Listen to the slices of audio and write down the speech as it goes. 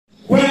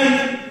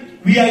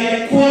We are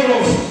in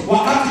quarrels.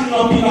 Wakati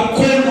tunapiga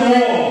Cold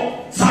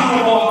War, some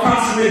of our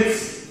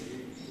classmates.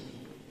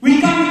 We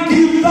can't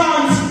give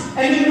thanks.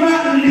 And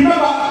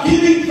remember,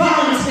 giving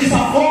thanks is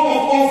a form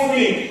of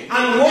offering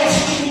and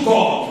worship to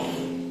God.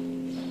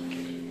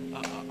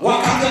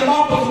 Wakati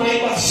ambapo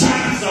tunaiba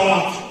shati za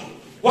watu,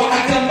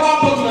 wakati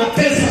ambapo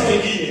tunatesa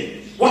wengine,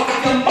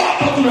 wakati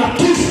ambapo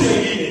tunatusi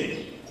wengine,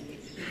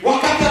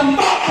 wakati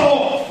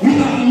ambapo we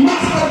have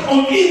mastered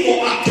on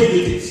evil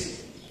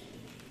activities.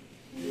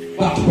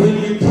 But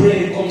when we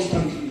pray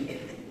constantly,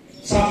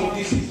 some of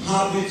these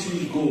habits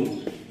will go.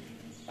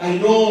 I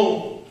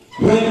know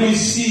when we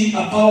see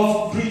a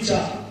powerful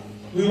preacher,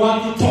 we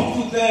want to talk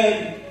to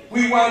them,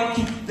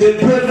 they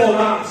pray for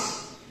us.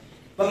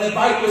 But the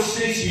Bible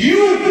says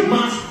you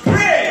must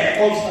pray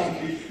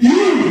constantly.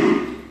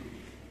 You.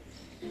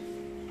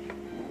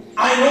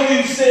 I know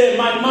you say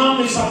my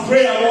mom is a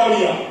prayer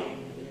warrior.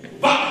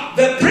 But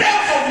the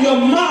prayers of your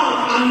mom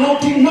are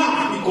not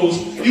enough because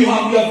you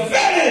have your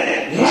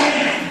very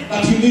life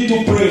that you need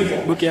to pray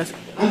for. Okay.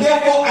 And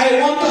therefore I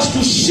want us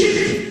to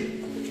shift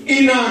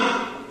in a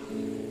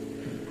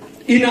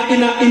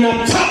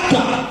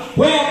chapter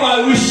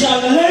whereby we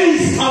shall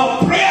raise our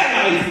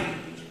prayer life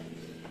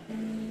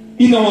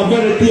in our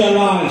very dear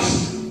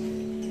lives.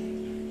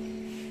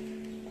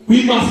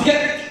 We must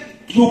get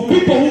to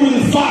people who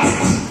will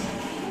fast,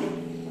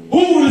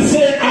 who will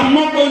say, I'm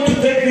not going to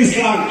take this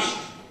lunch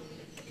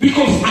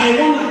because I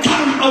want to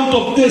come out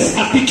of this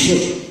addiction.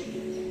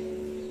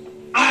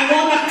 I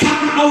want to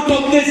come out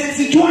of this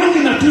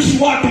situation that is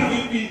what it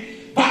will be.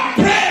 But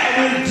prayer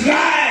will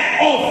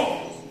drive off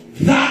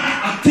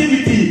that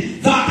activity,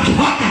 that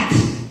habit.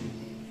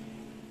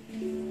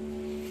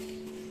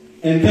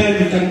 And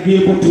then we can be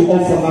able to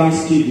offer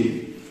thanksgiving.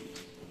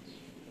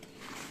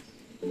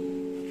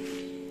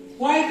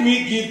 Why do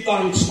we give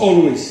thanks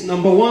always?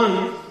 Number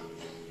one,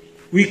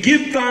 we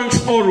give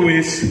thanks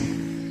always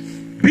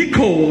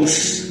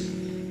because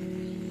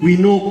we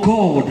know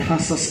God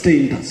has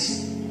sustained us.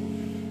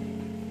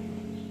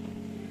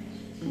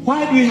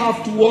 Why do we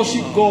have to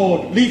worship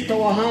God, lift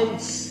our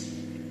hands?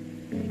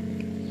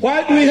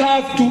 Why do we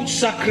have to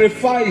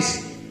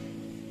sacrifice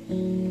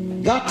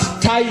that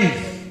tithe,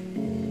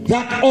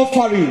 that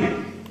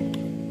offering?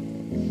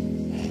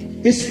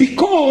 It's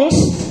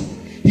because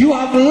you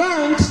have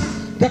learned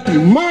that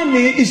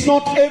money is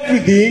not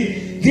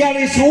everything. There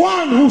is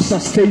one who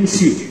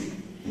sustains you.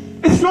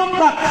 It's not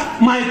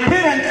that my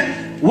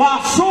parents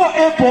were so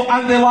able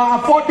and they were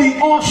affording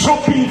all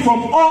shopping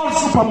from all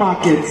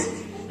supermarkets.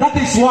 That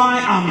is why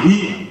I'm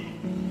here.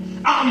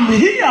 I'm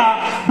here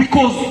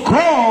because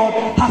God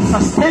has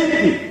sustained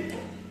me.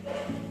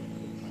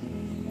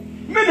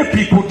 Many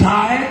people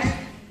died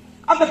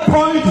at the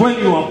point when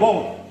you were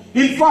born.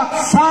 In fact,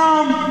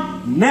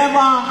 some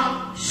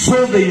never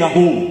saw their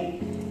home.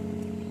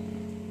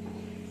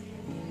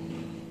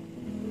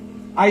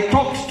 I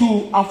talked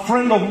to a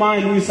friend of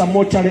mine who is a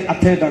mortuary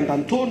attendant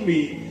and told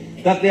me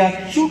that there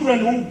are children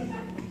who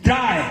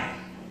die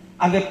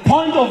at the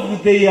point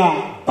of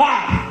their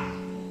birth,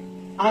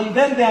 and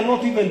then they are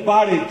not even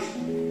buried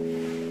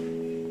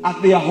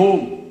at their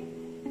home.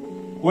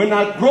 When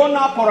a grown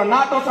up or an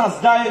adult has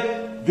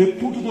died, they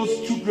put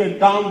those children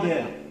down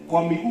there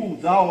kwa miguu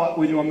zao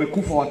wenye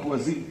wamekufa watu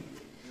wazima.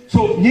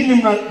 So nyinyi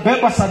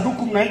mnabeba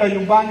saduku mnaenda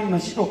nyumbani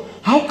mnashito,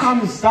 how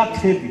come is that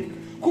heavy?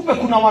 Kumbe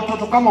kuna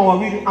watoto kama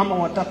wawili ama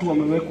watatu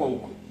wamewekwa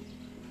huko.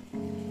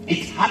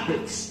 It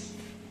happens.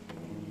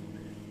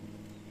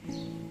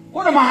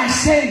 What am I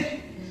saying?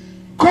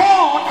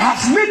 God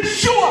has made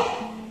sure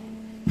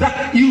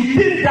that you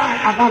didn't die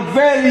at a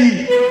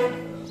very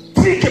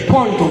tricky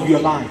point of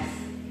your life.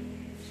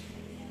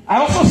 I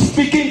also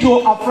speaking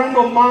to a friend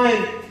of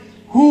mine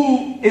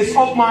who is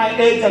of my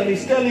age and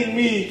is telling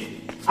me,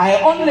 I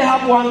only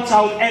have one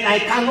child and I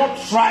cannot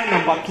try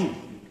number 2.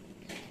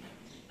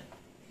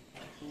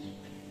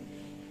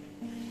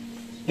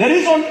 The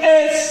reason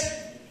is,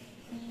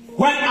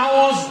 when I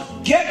was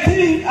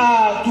getting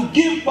to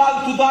give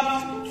birth to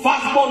that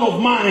firstborn of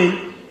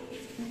mine,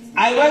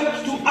 I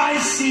went to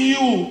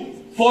ICU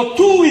for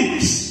 2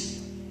 weeks.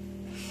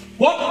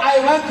 What I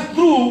went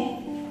through,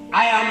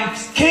 I am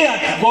scared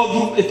to go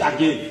through it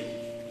again.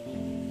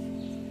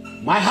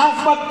 My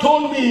husband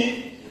told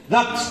me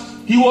that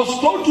he was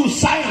told to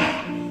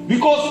sign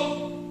because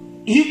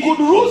he could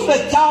lose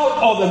the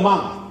child or the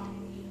man.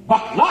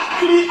 But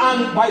luckily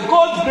and by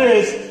God's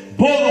grace,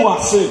 both were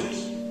saved.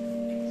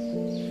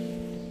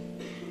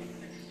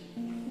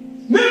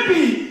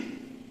 Maybe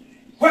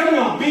when you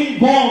are being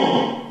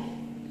born,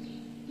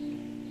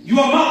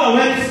 your mother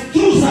went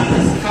through such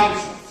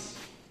circumstances.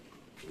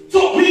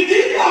 So we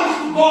give thanks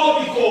to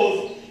God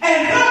because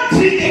at that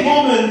tricky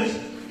moment,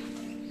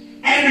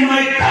 and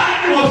my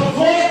dad was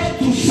forced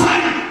to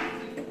sign.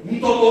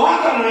 Mtoto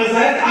wake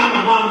anaweza enda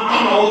ama mama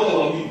ama wote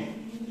wawili.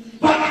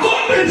 But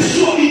God made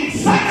sure in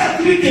such a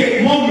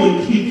tricky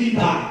moment he did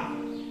that.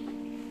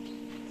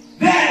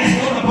 There is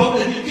not about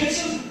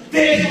education.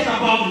 There is not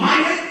about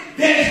money.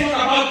 There is not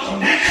about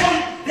connection.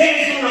 There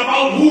is not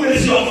about who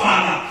is your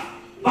father.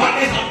 But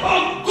it's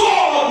about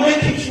God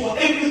making sure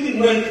everything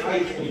went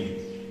right for you.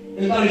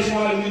 And that is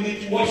why we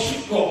need to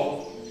worship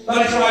God.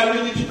 That is why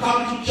we need to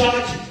come to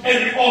church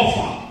and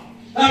offer.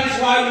 That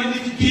is why we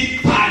need to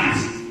give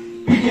tithes.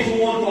 Because we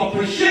want to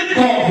appreciate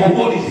God for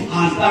what He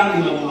has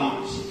done in our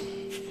lives.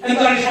 And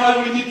that is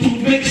why we need to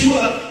make sure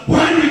that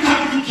when we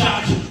come to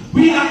church,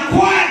 we are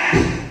quiet.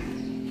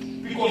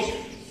 Because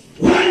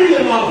when we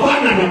are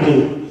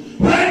vulnerable,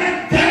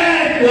 when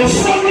death was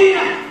so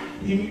near,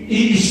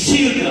 He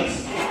shielded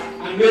us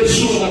and made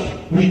sure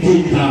that we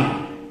did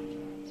that.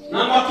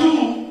 Number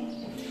two,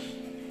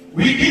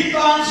 we give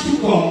thanks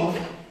to God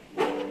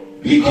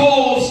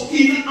because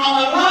in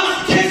our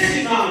last case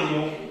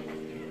scenario,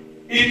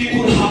 it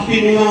could have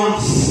been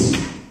worse.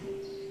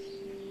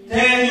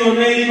 Tell your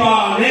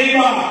neighbor,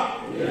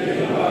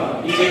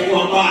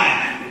 ingekuwa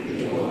mbaya.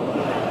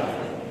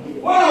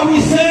 What are we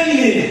saying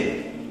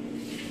here?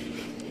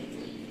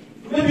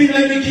 Maybe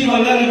let me give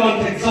a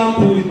relevant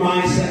example with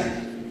myself.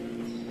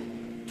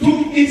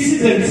 Two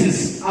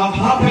incidences have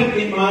happened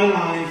in my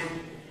life,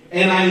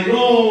 and I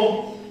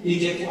know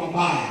ingekuwa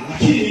mbaya.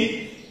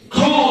 Lakini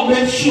God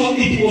made sure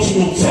it was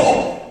not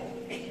so.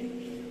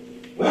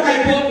 When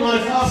I bought my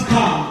first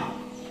car,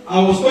 I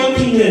was going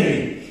to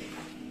Njiiri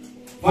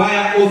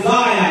via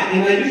Uzziah,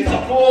 and I need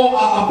a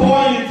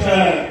point.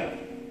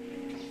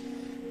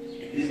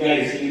 This guy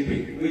is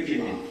sleeping. Wake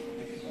him up.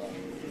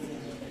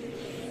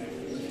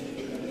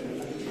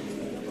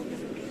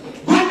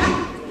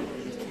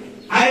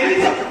 I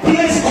need a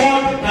place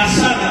called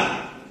Nasada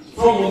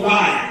from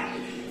Uzziah.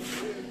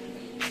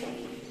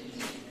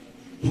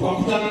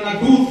 Tukakutana na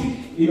duthi,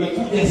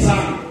 imekuja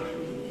sana.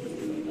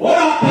 What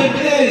happened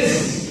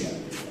is,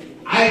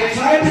 I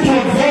tried to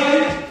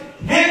avoid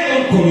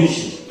head-on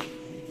collision.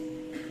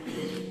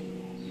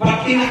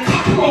 But in a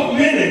couple of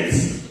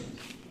minutes,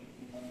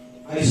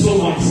 I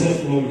saw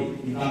myself rolling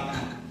in that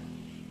car.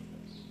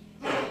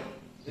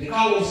 The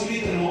car was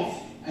written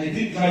off. I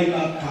didn't drive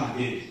that car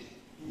again.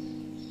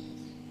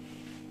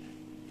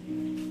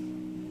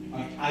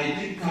 But I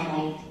didn't come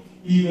out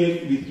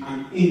even with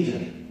an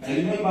injury. I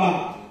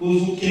remember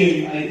those who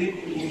came, I think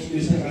it was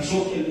Mr.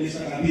 Kashok and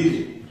Mr.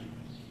 Kabiru.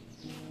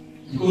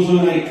 Because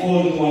when I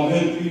called, they were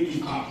very quick to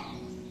come.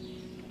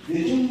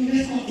 They told me,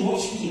 let's go to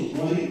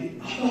hospital.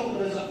 I thought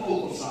there was a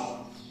focus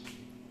out.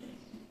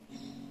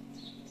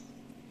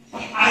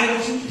 But I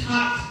wasn't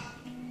hurt.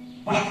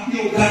 But the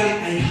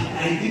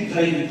I didn't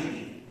drive it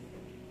again.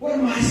 What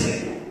am I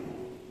saying?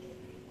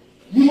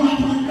 You are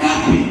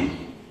happy.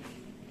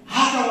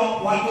 Hata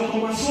watoto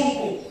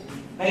masoko.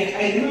 I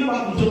remember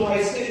mtoto wa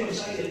estate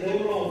mashaka,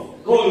 they were all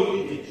going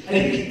with me.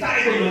 And he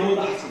died on the road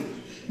accident.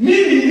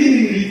 Mimi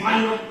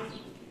nilifanya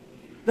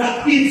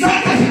that in such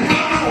a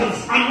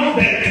circumstance, I'm not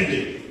there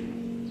today.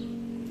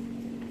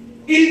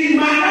 In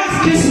my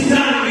last case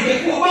scenario, we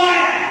get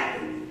quiet.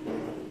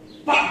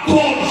 But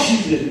God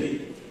shielded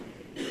me.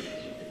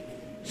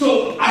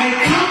 So I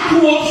come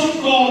to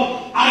worship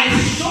God. I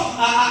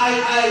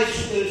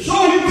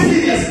show Him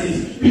seriousness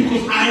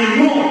because I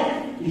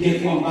know He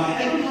get one by.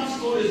 I don't have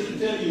stories to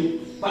tell you,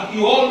 but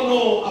you all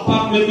know,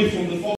 apart maybe from the